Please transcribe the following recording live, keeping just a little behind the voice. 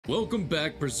Welcome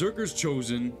back, Berserker's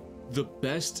chosen. The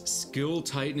best skill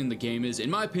titan in the game is, in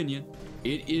my opinion,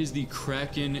 it is the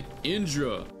Kraken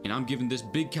Indra. And I'm giving this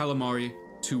big calamari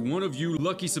to one of you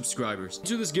lucky subscribers.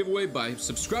 Enter this giveaway by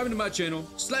subscribing to my channel,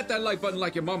 slap that like button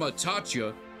like your mama taught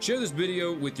ya, share this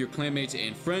video with your clanmates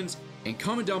and friends, and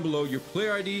comment down below your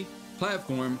player ID,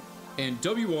 platform, and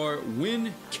WR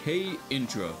win K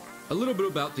Indra. A little bit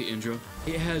about the Indra.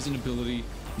 It has an ability,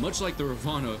 much like the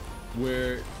Ravana,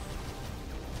 where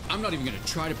I'm not even gonna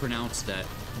try to pronounce that,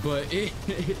 but it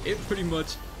pretty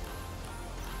much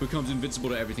becomes invincible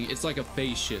to everything. It's like a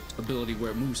phase shift ability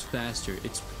where it moves faster.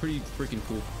 It's pretty freaking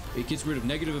cool. It gets rid of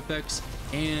negative effects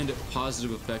and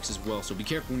positive effects as well, so be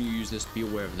careful when you use this, be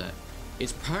aware of that.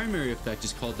 Its primary effect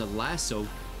is called the lasso,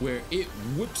 where it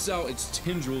whips out its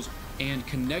tendrils and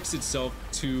connects itself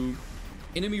to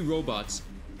enemy robots,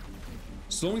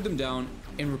 slowing them down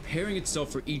and repairing itself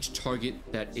for each target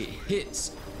that it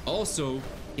hits. Also,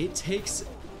 it takes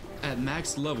at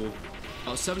max level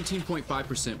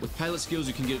 17.5%. With pilot skills,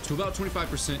 you can get it to about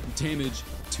 25% damage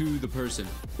to the person,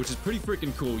 which is pretty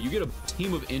freaking cool. You get a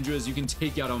team of Indras, you can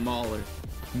take out a Mauler.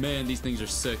 Man, these things are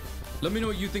sick. Let me know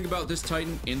what you think about this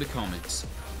Titan in the comments.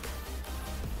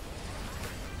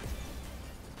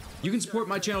 You can support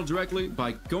my channel directly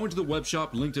by going to the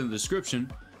webshop linked in the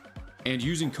description and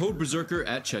using code BERZERKER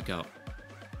at checkout.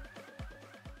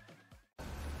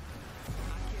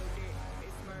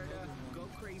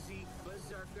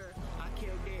 Berserker, I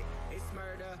killed it, it's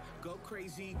murder, go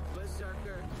crazy,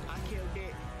 berserker, I killed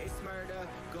it, it's murder,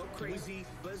 go crazy,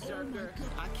 berserker,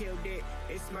 I killed it,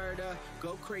 it's murder,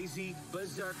 go crazy,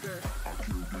 berserker, I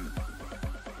killed it.